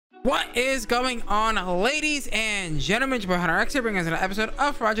What is going on, ladies and gentlemen? It's your boy Hunterx here, bringing us another episode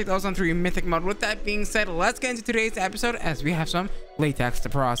of Project Ozone 3 Mythic mode. With that being said, let's get into today's episode as we have some latex to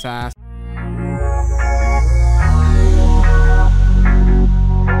process.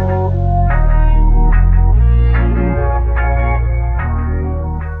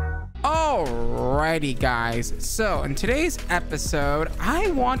 Alrighty guys, so in today's episode I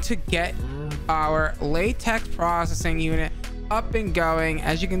want to get our latex processing unit up and going.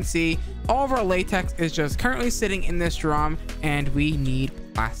 As you can see, all of our latex is just currently sitting in this drum and we need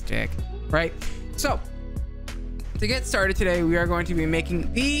plastic, right? So to get started today, we are going to be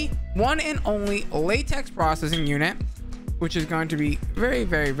making the one and only latex processing unit, which is going to be very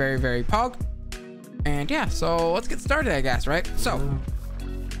pog. And yeah, so let's get started, I guess, right? So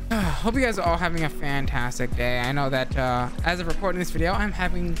hope you guys are all having a fantastic day. I know that as of recording this video, I'm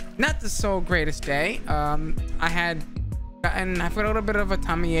having not the so greatest day. I've got a little bit of a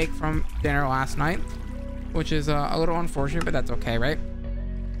tummy ache from dinner last night, which is a little unfortunate, but that's okay, right?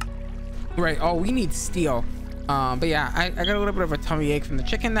 Right. Oh, we need steel. But yeah, I got a little bit of a tummy ache from the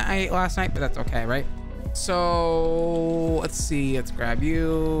chicken that I ate last night, but that's okay, right? So let's see. Let's grab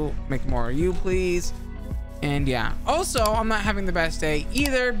you. Make more of you, please. And yeah, also I'm not having the best day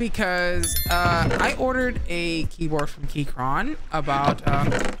either because I ordered a keyboard from Keychron about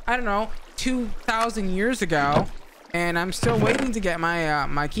I don't know, 2,000 years ago, and I'm still waiting to get my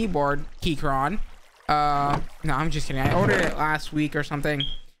my keyboard, Keychron. No, I'm just kidding. I ordered it last week or something,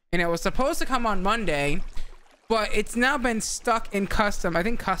 and it was supposed to come on Monday, but it's now been stuck in custom. I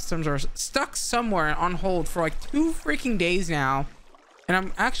think customs are stuck somewhere on hold for like 2 freaking days now. And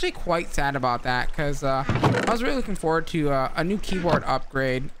I'm actually quite sad about that because I was really looking forward to a new keyboard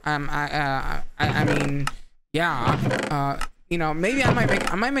upgrade. I mean, yeah, you know, maybe I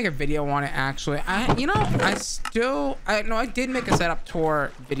might make a video on it actually. I did make a setup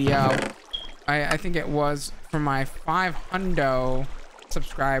tour video. I think it was for my 500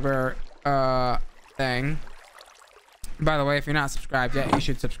 subscriber thing. By the way, if you're not subscribed yet, you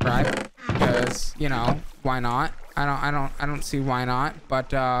should subscribe because, you know, why not? I don't see why not.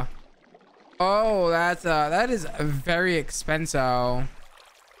 But oh, that is very expensive.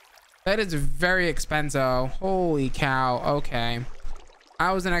 That is very expensive. Holy cow. Okay,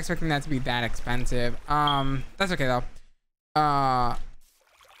 I wasn't expecting that to be that expensive. That's okay though.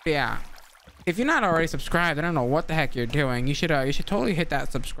 Yeah, if you're not already subscribed, I don't know what the heck you're doing. You should totally hit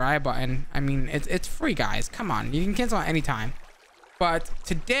that subscribe button. I mean, it's free, guys. Come on, you can cancel at any time. But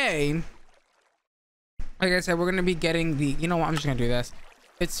today, like I said, we're gonna be getting the, you know what, I'm just gonna do this.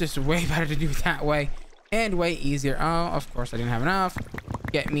 It's just way better to do it that way and way easier. Oh, of course I didn't have enough.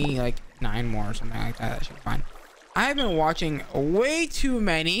 Get me like 9 more or something like that. That should be fine. I've been watching way too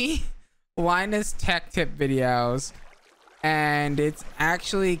many Linus Tech Tip videos, and it's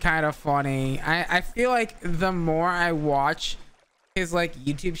actually kind of funny. I feel like the more I watch his like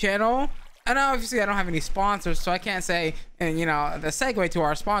YouTube channel, and obviously I don't have any sponsors, so I can't say, and you know, the segue to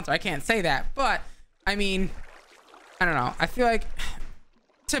our sponsor, I can't say that, but I mean, I don't know. I feel like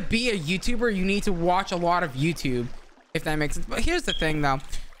to be a YouTuber, you need to watch a lot of YouTube, if that makes sense. But here's the thing though.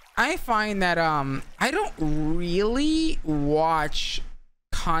 I find that I don't really watch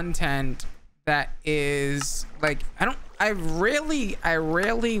content that is like, I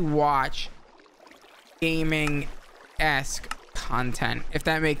rarely watch gaming-esque content, if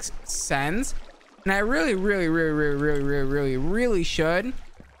that makes sense. And I really should.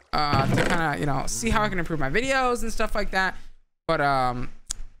 To kind of, you know, see how I can improve my videos and stuff like that. But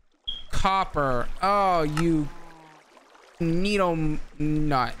copper, oh, you needle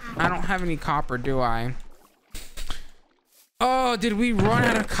nut. I don't have any copper, do I? Oh, did we run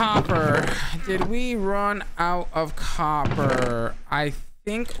out of copper? Did we run out of copper? I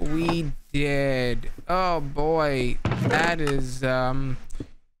think we did. Oh boy, that is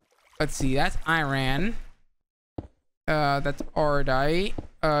let's see, that's iron. That's Ardite.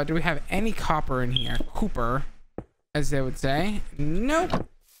 Do we have any copper in here? Cooper, as they would say. Nope.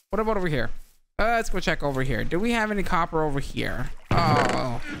 What about over here? Let's go check over here. Do we have any copper over here?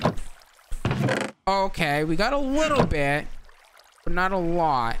 Oh. Okay, we got a little bit, but not a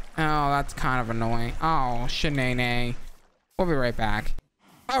lot. Oh, that's kind of annoying. Oh, shenane. We'll be right back.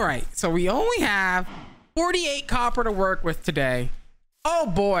 All right, so we only have 48 copper to work with today. Oh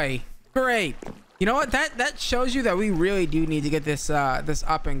boy, great. You know what? That shows you that we really do need to get this this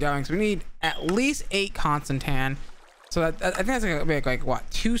up and going. So we need at least 8 constantan. So that I think that's gonna be like what,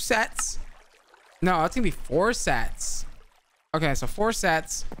 2 sets? No, it's gonna be 4 sets. Okay, so 4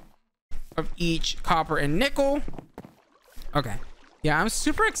 sets of each copper and nickel. Okay, yeah, I'm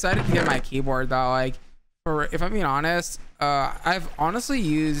super excited to get my keyboard though. Like, for, if I'm being honest, I've honestly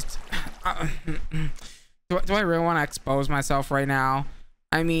used do I really want to expose myself right now?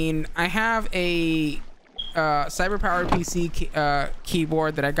 I mean, I have a cyber powered PC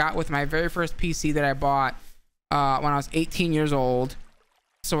keyboard that I got with my very first PC that I bought when I was 18 years old.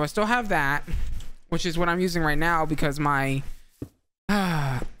 So I still have that, which is what I'm using right now, because my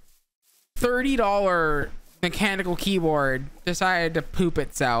 $30 mechanical keyboard decided to poop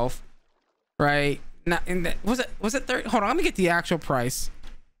itself, right? Not in the, was it 30? Hold on, let me get the actual price.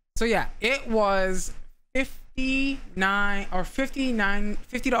 So yeah, it was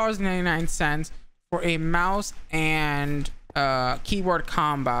 $50.99 for a mouse and keyboard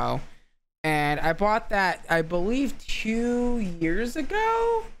combo, and I bought that, I believe, 2 years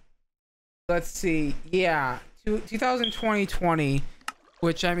ago. Let's see, yeah, 2020,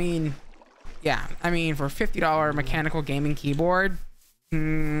 which, I mean, yeah, I mean, for $50 mechanical gaming keyboard,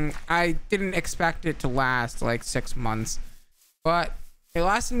 I didn't expect it to last like 6 months, but it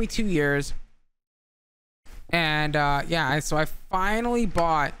lasted me 2 years. And yeah, so I finally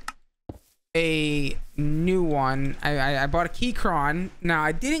bought a new one. I bought a Keychron. Now,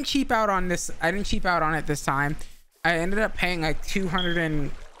 I didn't cheap out on this. I didn't cheap out on it this time. I ended up paying like $200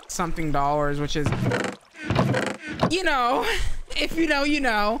 and something, which is, you know, if you know, you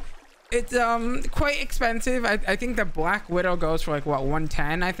know. It's quite expensive. I think the Black Widow goes for like, what,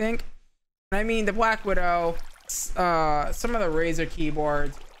 110, I think. I mean, the Black Widow, some of the Razer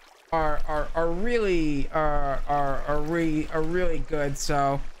keyboards are really good.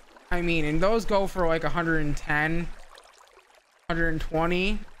 So I mean, and those go for like 110,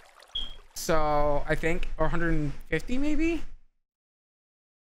 120, so I think, or 150 maybe.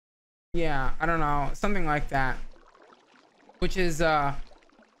 Yeah, I don't know, something like that, which is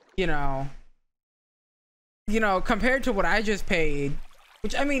you know, compared to what I just paid,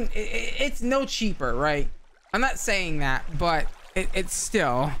 which, I mean, it's no cheaper, right? I'm not saying that, but it's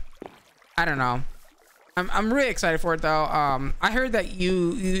still, I don't know. I'm really excited for it though. I heard that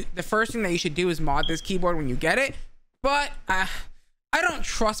you the first thing that you should do is mod this keyboard when you get it, but I don't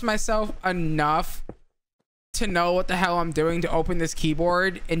trust myself enough to know what the hell I'm doing to open this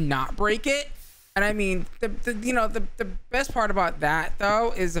keyboard and not break it. And I mean, the best part about that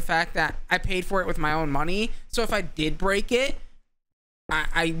though is the fact that I paid for it with my own money. So if I did break it,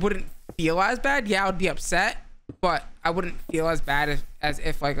 I wouldn't feel as bad. Yeah, I would be upset, but I wouldn't feel as bad as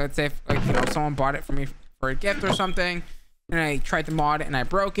if, like, let's say, if, like, you know, someone bought it for me for a gift or something, and I tried to mod it and I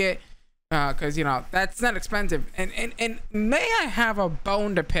broke it, because, you know, that's not expensive. And may I have a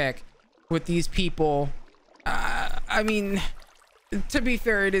bone to pick with these people? I mean, to be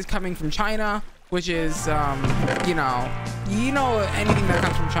fair, it is coming from China, which is, you know, anything that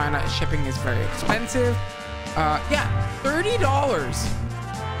comes from China, shipping is very expensive. Yeah, $30.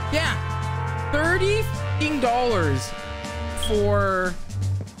 Yeah, $30 for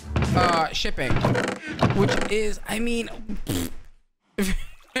shipping, which is, I mean,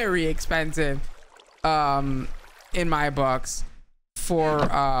 very expensive in my books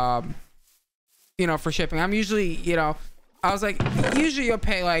for you know, for shipping. I'm usually, you know, I was like, usually you'll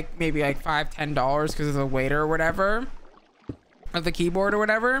pay like maybe like $5-10 because of the weight or whatever of the keyboard or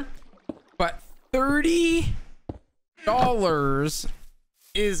whatever, but $30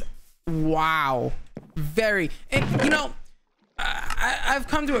 is, wow, very. And you know, I've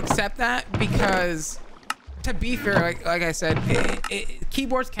come to accept that because, to be fair, like I said,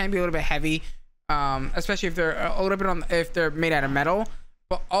 keyboards can be a little bit heavy, especially if they're a little bit if they're made out of metal.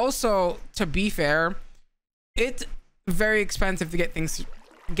 But also, to be fair, it's very expensive to get things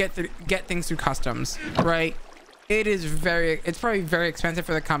through customs, right? It's probably very expensive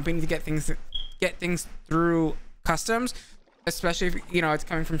for the company to get things through customs, especially if, you know, it's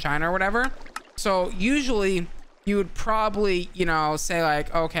coming from China or whatever. So usually you would probably, you know, say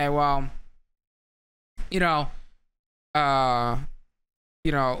like, okay, well, you know,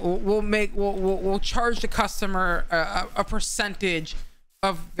 we'll charge the customer a percentage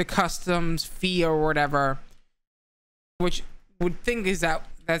of the customs fee or whatever, which would think is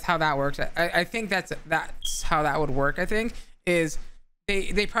that's how that works. I think that's how that would work. I think is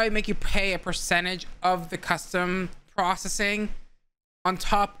they probably make you pay a percentage of the custom processing on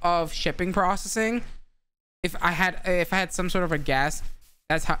top of shipping processing. If I had some sort of a guess,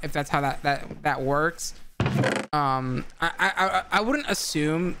 that's how that works. I wouldn't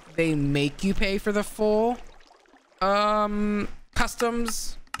assume they make you pay for the full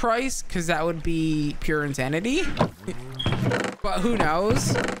customs price, because that would be pure insanity. But who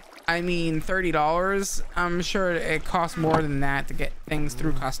knows? I mean, $30, I'm sure it costs more than that to get things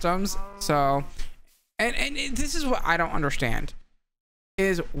through customs. So, and this is what I don't understand,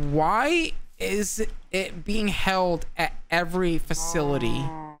 is why is it being held at every facility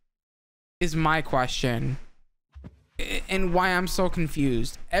is my question, and why I'm so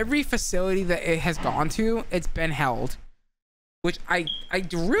confused. Every facility that it has gone to, it's been held, which I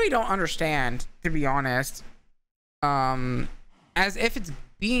really don't understand, to be honest. As if it's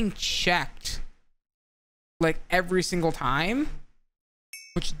being checked like every single time,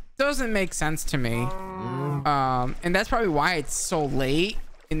 which doesn't make sense to me. And that's probably why it's so late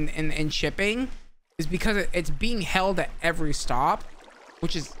in shipping, is because it's being held at every stop,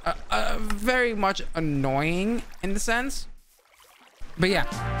 which is very much annoying in the sense. But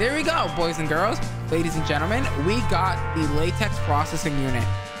yeah, there we go, boys and girls, ladies and gentlemen, we got the latex processing unit.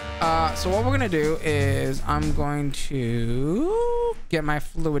 So what we're gonna do is I'm going to get my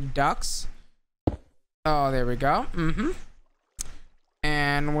fluid ducts. Oh, there we go.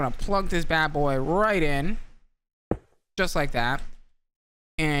 And I'm gonna plug this bad boy right in, just like that.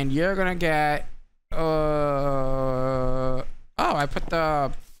 And you're gonna get oh, I put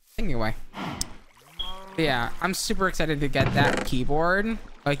the thing away. Yeah, I'm super excited to get that keyboard,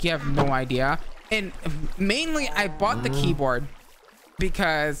 like you have no idea. And mainly I bought the keyboard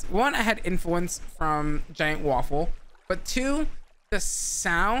because one, I had influence from Giant Waffle, but two, the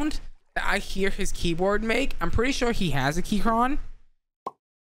sound that I hear his keyboard make, I'm pretty sure he has a Keychron,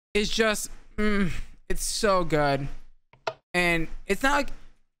 is just it's so good. And it's not like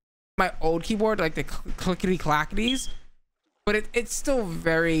my old keyboard, like the clickety clackities, but it's still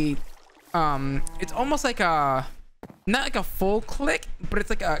very it's almost like a, not like a full click, but it's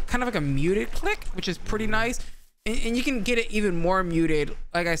like a kind of like a muted click, which is pretty nice. And you can get it even more muted,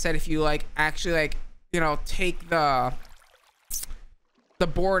 like I said, if you like actually like, you know, take the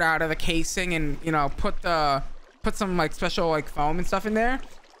board out of the casing and, you know, put some like special like foam and stuff in there.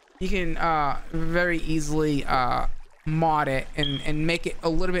 You can very easily mod it and make it a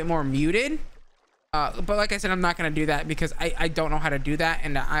little bit more muted. But like I said, I'm not gonna do that because I don't know how to do that,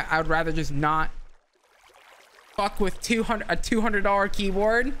 and I would rather just not fuck with a $200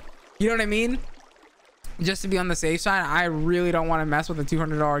 keyboard. You know what I mean? Just to be on the safe side, I really don't want to mess with a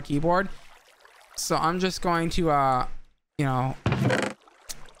 $200 keyboard. So I'm just going to you know,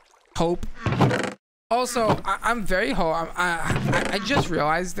 hope. Also, I'm very I just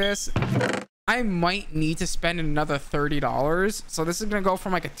realized this. I might need to spend another $30. So this is gonna go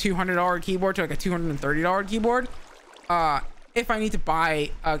from like a $200 keyboard to like a $230 keyboard. If I need to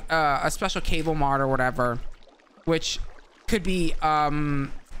buy a special cable mod or whatever, which could be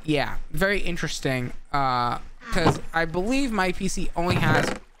yeah, very interesting. Because I believe my PC only has,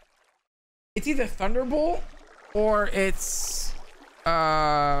 it's either Thunderbolt or it's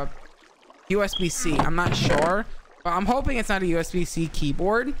USB-C. I'm not sure, but I'm hoping it's not a USB-C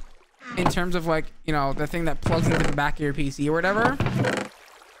keyboard, in terms of like, you know, the thing that plugs into the back of your PC or whatever.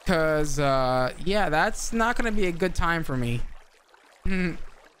 Because yeah, that's not gonna be a good time for me.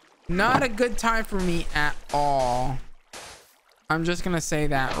 Not a good time for me at all. I'm just gonna say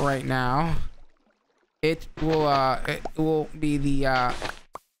that right now. It will be the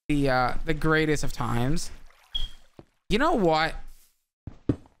greatest of times. You know what?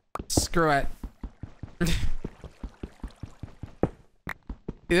 Screw it.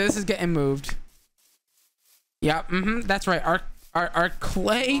 This is getting moved. Yep, that's right. Our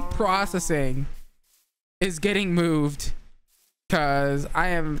clay processing is getting moved because I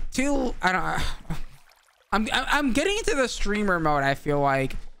am too. I'm getting into the streamer mode. I feel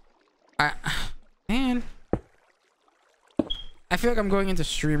like man, I feel like I'm going into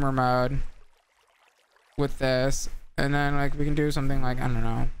streamer mode with this, and then like we can do something like, I don't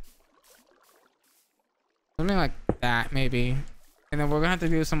know, something like that maybe. And then we're gonna have to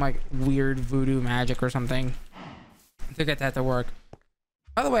do some like weird voodoo magic or something to get that to work.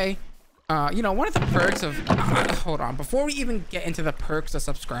 By the way, you know, one of the perks of hold on, before we even get into the perks of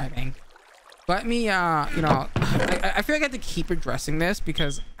subscribing, let me you know, I feel like I have to keep addressing this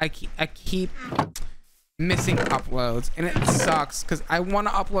because I keep missing uploads, and it sucks because I want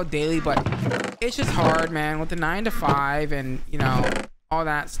to upload daily, but it's just hard, man, with the 9 to 5 and, you know, all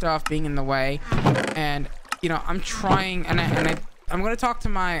that stuff being in the way. And, you know, I'm trying, and I'm gonna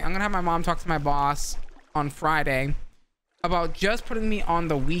have my mom talk to my boss on Friday about just putting me on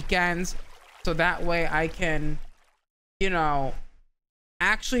the weekends, so that way I can, you know,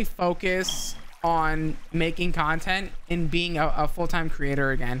 actually focus on making content and being a full-time creator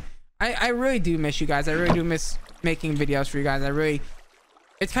again. I really do miss you guys. I really do miss making videos for you guys.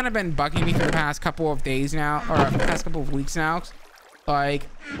 It's kind of been bugging me for the past couple of days now, or past couple of weeks now, like,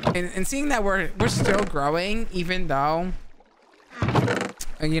 and seeing that we're still growing, even though,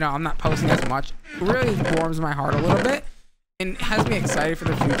 you know, I'm not posting as much, really warms my heart a little bit. and it has me excited for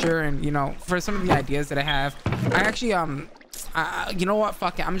the future, and you know, for some of the ideas that I have. I actually you know what,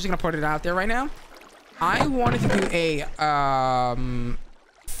 fuck it, I'm just gonna put it out there right now. I wanted to do a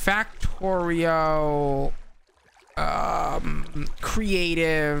Factorio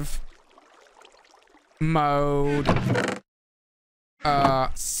creative mode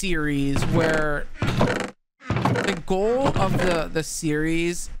series where the goal of the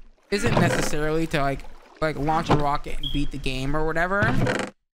series isn't necessarily to like launch a rocket and beat the game or whatever.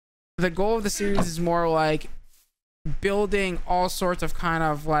 The goal of the series is more like building all sorts of kind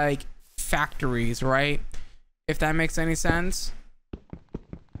of like factories, right? If that makes any sense.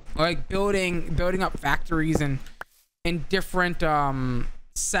 Like building up factories and in different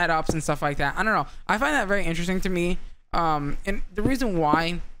setups and stuff like that. I don't know. I find that very interesting to me. And the reason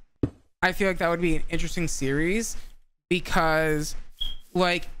why I feel like that would be an interesting series, because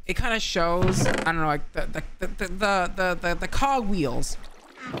like it kind of shows, I don't know, like the cog wheels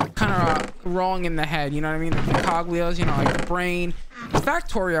kind of rolling in the head, you know what I mean? The cog wheels, you know, like the brain.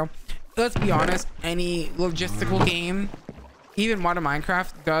 Factorio, let's be honest, any logistical game, even modern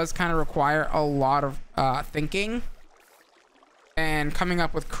Minecraft, does kind of require a lot of thinking and coming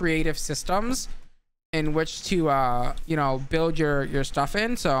up with creative systems in which to you know, build your stuff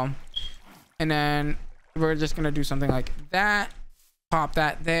in. So, and then we're just gonna do something like that, pop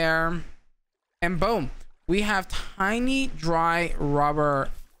that there, and boom, we have tiny dry rubber,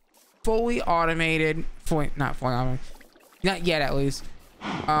 fully automated, not fully automated, not yet at least.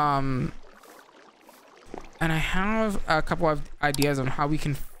 And I have a couple of ideas on how we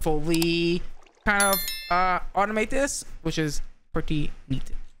can fully kind of automate this, which is pretty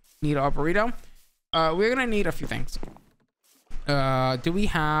neat. Neato burrito. We're gonna need a few things. Do we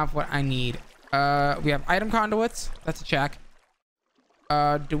have what I need? We have item conduits. That's a check.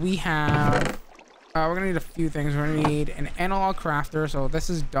 Do we have... we're gonna need a few things. We're gonna need an analog crafter, so this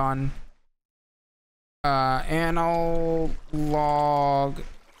is done. Analog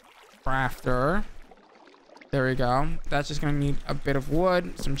crafter. There we go. That's just gonna need a bit of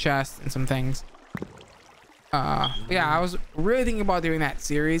wood, some chests, and some things. Yeah, I was really thinking about doing that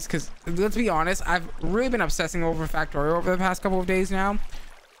series because, let's be honest, I've really been obsessing over Factorio over the past couple of days now,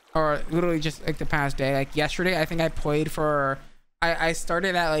 or literally just like the past day. Like yesterday, I think I played for... I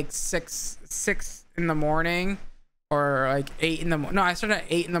started at like 6 in the morning, or like 8 in the morning. No, I started at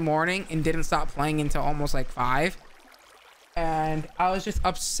 8 in the morning and didn't stop playing until almost like 5. And I was just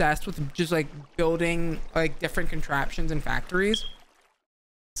obsessed with just like building like different contraptions and factories.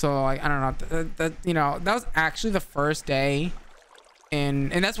 So like, I don't know, that you know, that was actually the first day,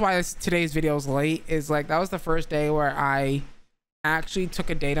 and that's why today's video is late, is like that was the first day where I actually took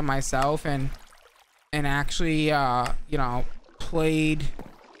a day to myself and actually you know, played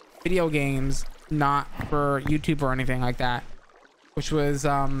video games, not for YouTube or anything like that, which was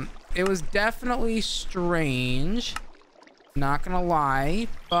it was definitely strange, not gonna lie,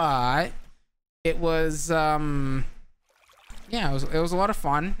 but it was yeah, it was a lot of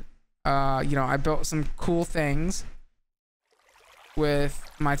fun. You know, I built some cool things with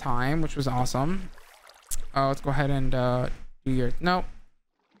my time, which was awesome. Let's go ahead and do your... Nope.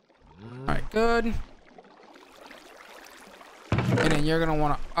 All right, good. And then you're gonna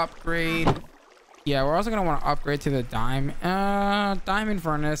want to upgrade. Yeah, we're also gonna want to upgrade to the diamond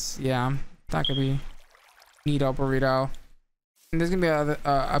furnace. Yeah, that could be neato burrito. And there's gonna be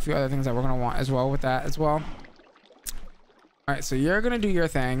a few other things that we're gonna want as well with that as well. All right, so you're gonna do your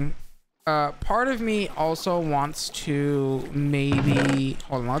thing. Part of me also wants to maybe...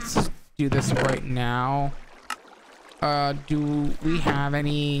 Hold on, let's do this right now. Do we have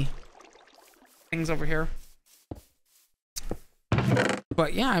any things over here?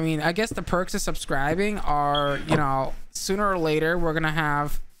 But yeah, I mean, I guess the perks of subscribing are, you know, sooner or later we're gonna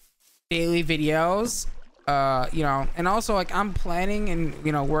have daily videos. You know, and also like I'm planning and,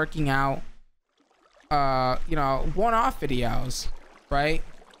 you know, working out you know, one-off videos, right?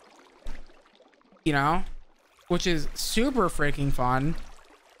 You know, which is super freaking fun.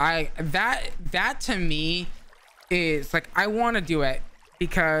 That to me is like, I want to do it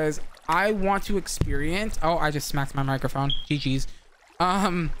because I want to experience... Oh, I just smacked my microphone. GG's.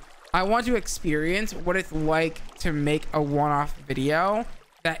 I want to experience what it's like to make a one-off video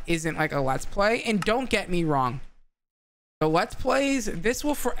that isn't like a let's play. And don't get me wrong, the let's plays, this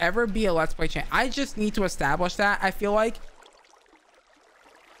will forever be a let's play channel. I just need to establish that. I feel like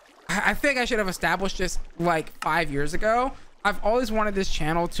I should have established this like 5 years ago. I've always wanted this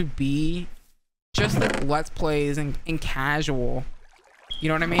channel to be just like let's plays and casual, you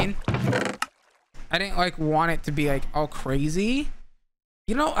know what I mean? I didn't like want it to be like all crazy.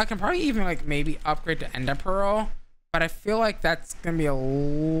 You know, I can probably even like maybe upgrade to Ender Pearl but I feel like that's gonna be a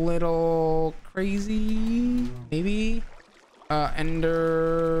little crazy. Maybe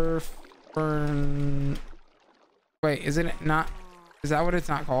ender fern. Wait, is it not? Is that what it's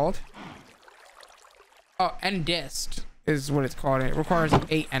not called? Oh, endist is what it's called. It requires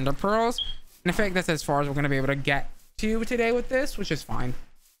 8 ender pearls, and I feel like that's as far as we're gonna be able to get to today with this, which is fine.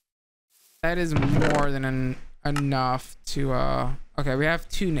 That is more than enough to okay, we have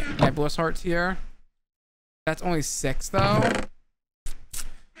 2 nebulous hearts here. That's only 6 though.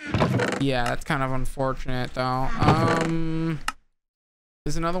 Yeah, that's kind of unfortunate though.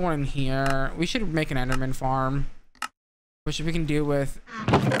 There's another one in here. We should make an enderman farm, which we can do with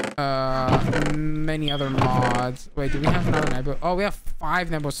many other mods. Wait, do we have another nebulous? Oh, we have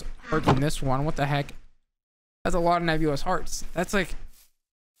 5 nebulous hearts in this one. What the heck? That's a lot of nebulous hearts. That's like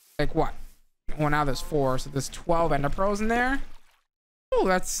what? Well, now there's 4, so there's 12 ender pearls in there. Oh,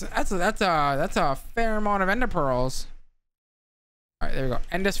 that's a fair amount of ender pearls. All right, there we go.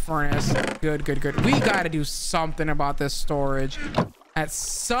 Endless furnace. Good. We gotta do something about this storage. At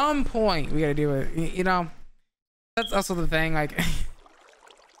some point, we gotta do it. You know, that's also the thing. Like,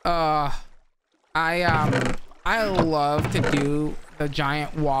 I love to do the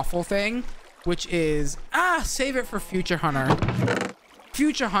giant waffle thing, which is save it for future hunter.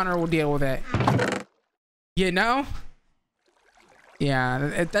 Future hunter will deal with it. You know?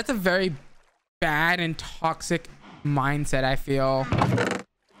 Yeah, that's a very bad and toxic mindset, I feel,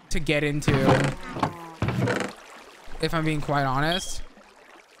 to get into. If I'm being quite honest,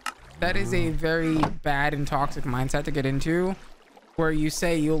 that is a very bad and toxic mindset to get into, where you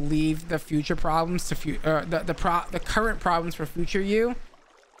say you'll leave the future problems to the current problems for future you.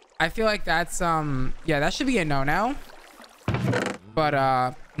 I feel like that's yeah, that should be a no-no.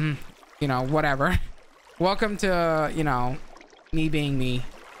 But you know, whatever. Welcome to, you know, me being me,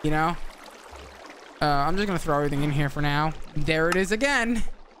 you know. I'm just gonna throw everything in here for now. There it is again.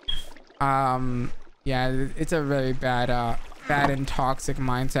 Yeah, it's a very bad and toxic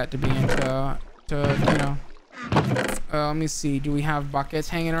mindset to be into, you know. Let me see, do we have buckets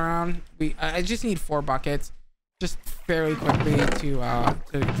hanging around? I just need 4 buckets just fairly quickly to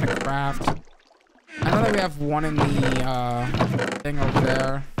craft. I know that we have 1 in the thing over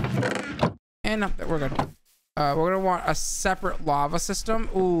there, and we're good. We're gonna want a separate lava system.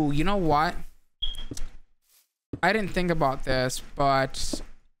 Ooh, you know what? I didn't think about this, but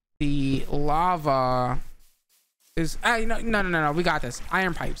the lava is no, we got this.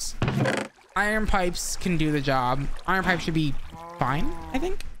 Iron pipes. Iron pipes can do the job. Iron pipes should be fine, I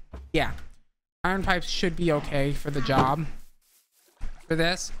think. Yeah, iron pipes should be okay for the job for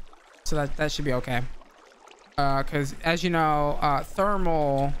this. So that should be okay. Because as you know,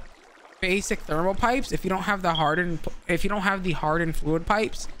 basic thermal pipes, if you don't have the hardened fluid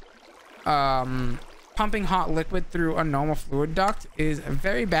pipes, pumping hot liquid through a normal fluid duct is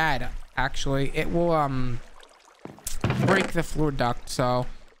very bad. Actually, it will break the fluid duct. So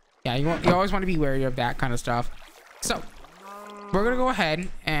yeah, you always want to be wary of that kind of stuff. So we're gonna go ahead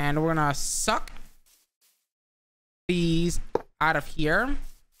and we're gonna suck these out of here.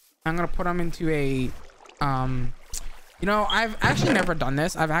 I'm gonna put them into a you know, I've actually never done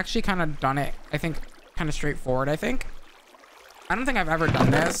this. I've actually kind of done it, I think, kind of straightforward. I don't think I've ever done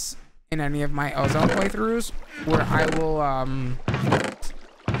this in any of my Ozone playthroughs, where I will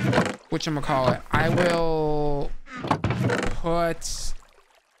whatchamacallit, I will put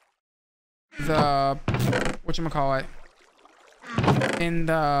the whatchamacallit in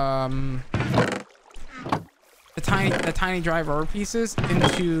the tiny dry rubber pieces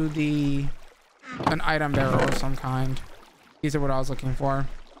into an item barrel of some kind. These are what I was looking for.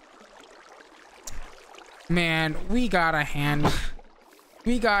 Man, we gotta handle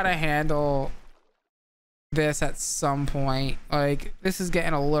this at some point. Like, this is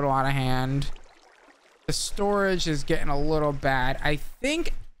getting a little out of hand. The storage is getting a little bad. I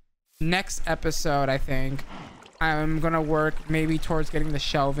think next episode, I'm gonna work maybe towards getting the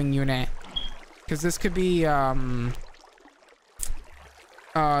shelving unit, because this could be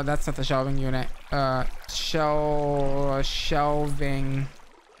that's not the shelving unit. The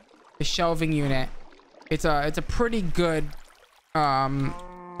shelving unit. It's a pretty good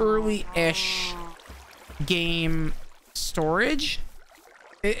early-ish game storage.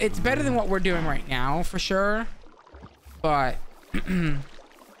 It's better than what we're doing right now for sure, but you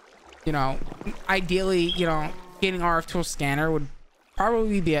know, ideally, you know, getting RF tool scanner would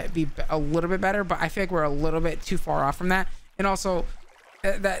probably be a little bit better, but I feel like we're a little bit too far off from that. And also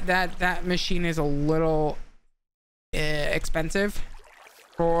that machine is a little expensive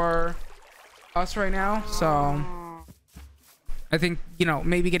for us right now, so I think, you know,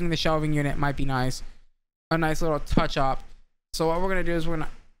 maybe getting the shelving unit might be nice. a nice little touch up. So what we're gonna do is we're gonna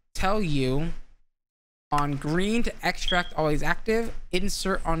tell you on green to extract always active,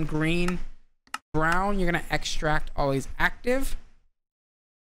 insert on green, brown you're gonna extract always active,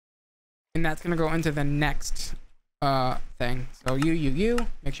 and that's gonna go into the next thing. So you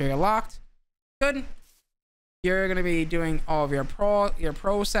make sure you're locked. Good. You're gonna be doing all of your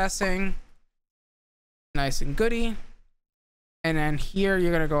processing, nice and goody. And then here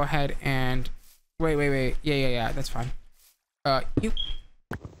you're gonna go ahead and wait, yeah, that's fine. I'm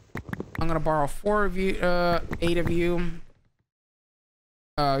gonna borrow 4 of you, 8 of you.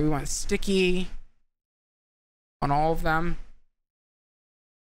 We want sticky on all of them.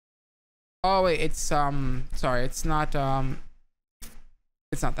 Oh wait, it's sorry, it's not that,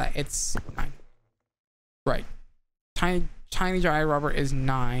 it's 9. Right. Tiny dry rubber is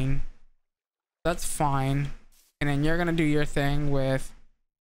 9. That's fine. And then you're gonna do your thing with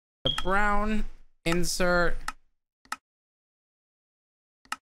the brown, insert.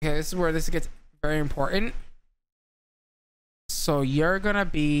 Okay, this is where this gets very important. So you're gonna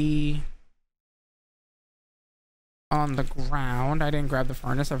be on the ground. I didn't grab the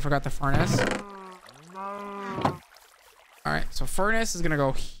furnace. I forgot the furnace. All right, so furnace is gonna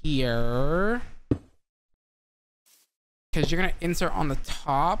go here because you're gonna insert on the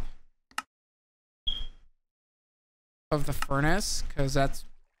top of the furnace, because that's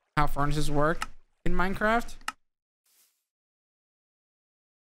how furnaces work in Minecraft.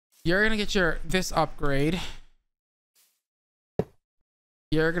 You're gonna get this upgrade.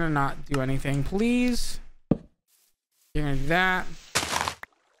 You're gonna not do anything, please. You're gonna do that.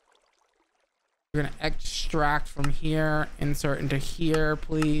 You're gonna extract from here, insert into here,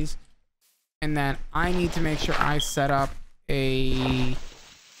 please. And then I need to make sure I set up a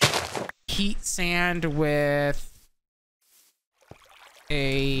heat sand with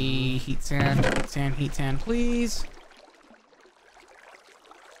a heat sand, please.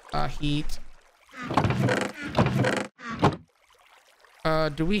 Heat.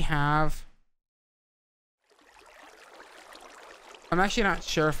 Do we have... I'm actually not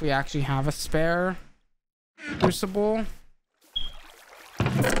sure if we actually have a spare crucible.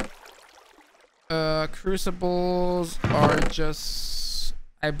 Crucibles are just,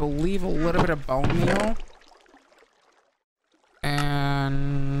 I believe, a little bit of bone meal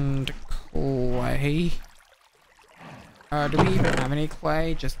and clay. Do we even have any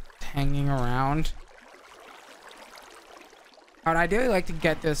clay just hanging around? I'd ideally like to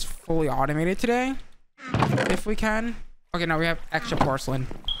get this fully automated today, if we can. Okay, no, we have extra porcelain.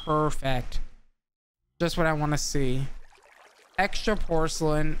 Perfect. Just what I want to see. Extra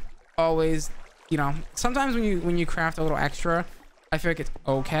porcelain, always, you know, sometimes when you craft a little extra, I feel like it's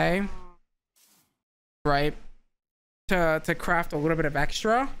okay, right? To craft a little bit of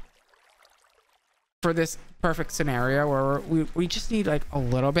extra for this perfect scenario where we just need like a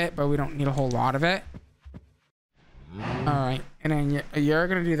little bit, but we don't need a whole lot of it. All right, and then you're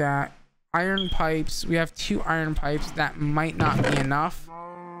gonna do that. Iron pipes, we have 2 iron pipes. That might not be enough.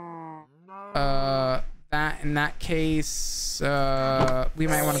 That in that case, we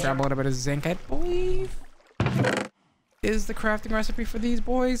might want to grab a little bit of zinc, I believe is the crafting recipe for these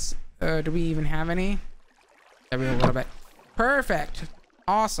boys. Do we even have any? There we go, a little bit. Perfect.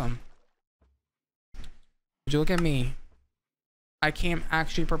 Awesome. Would you look at me? I came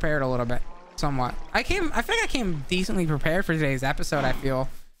actually prepared a little bit, somewhat. I feel like I came decently prepared for today's episode. I feel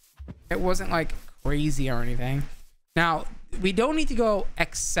it wasn't like crazy or anything. Now, we don't need to go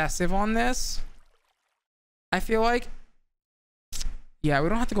excessive on this. I feel like, yeah, we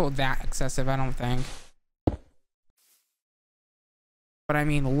don't have to go that excessive, I don't think. But I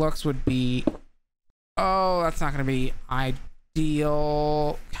mean, looks would be, oh, that's not gonna be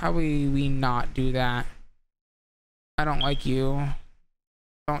ideal. How we not do that? I don't like you.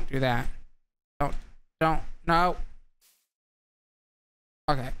 Don't do that. Don't, no.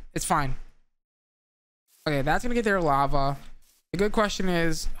 Okay, it's fine. Okay, that's gonna get their lava. The good question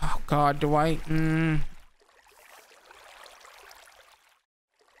is, oh god, do I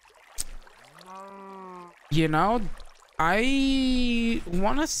you know, I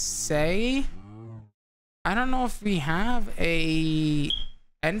want to say, I don't know if we have a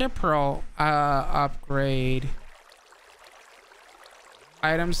Ender Pearl upgrade.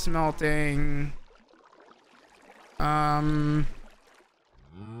 Item smelting.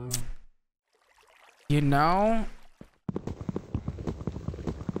 You know,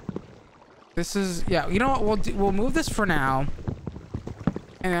 this is, yeah, you know what, we'll move this for now.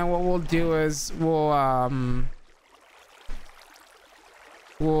 And then what we'll do is we'll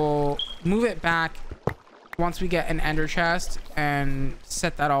move it back once we get an ender chest and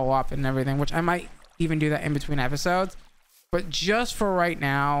set that all up and everything, which I might even do that in between episodes. But just for right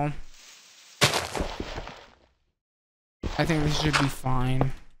now, I think this should be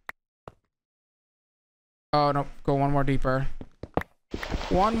fine. Oh, no. Go one more deeper.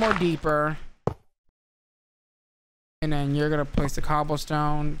 One more deeper. And then you're going to place the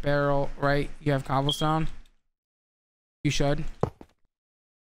cobblestone barrel, right? You have cobblestone? You should.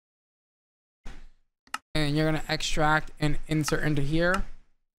 And you're going to extract and insert into here.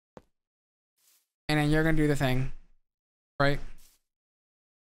 And then you're going to do the thing. Right?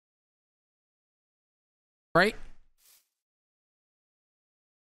 Right?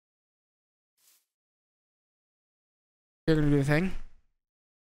 You're going to do the thing.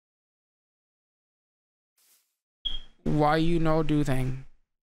 Why you no do thing?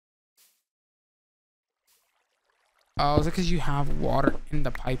 Oh, is it because you have water in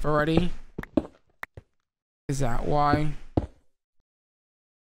the pipe already? Is that why?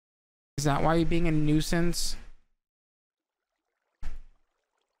 Is that why you're being a nuisance?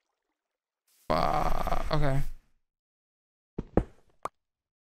 Okay.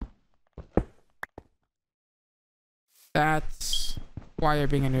 That's why you're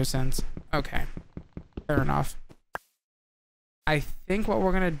being a nuisance. Okay. Fair enough. I think what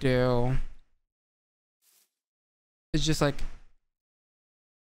we're gonna do is just like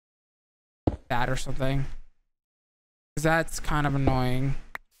that or something. Because that's kind of annoying.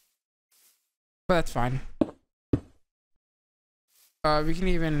 But that's fine. We can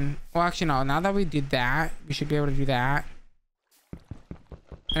even... Well, actually, no. Now that we did that, we should be able to do that.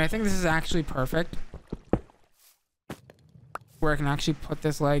 And I think this is actually perfect. Where I can actually put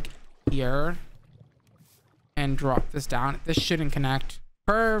this, like, here. And drop this down. This shouldn't connect.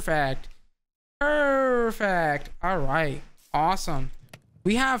 Perfect. Perfect. All right. Awesome.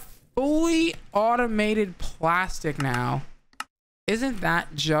 We have fully automated plastic now. Isn't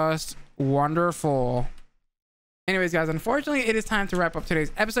that just wonderful? Anyways, guys, unfortunately, it is time to wrap up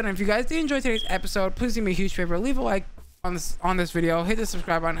today's episode. And if you guys did enjoy today's episode, please do me a huge favor. Leave a like on this video. Hit the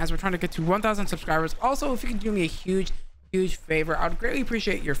subscribe button as we're trying to get to 1,000 subscribers. Also, if you could do me a huge favor, I would greatly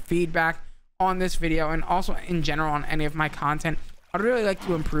appreciate your feedback on this video and also in general on any of my content. I'd really like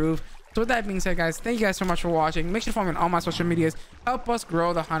to improve. So with that being said, guys, thank you guys so much for watching. Make sure to follow me on all my social medias. Help us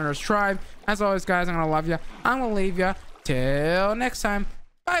grow the Hunterx tribe. As always, guys, I'm gonna love you. I'm gonna leave you till next time.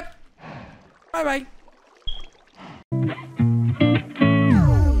 Bye. Bye.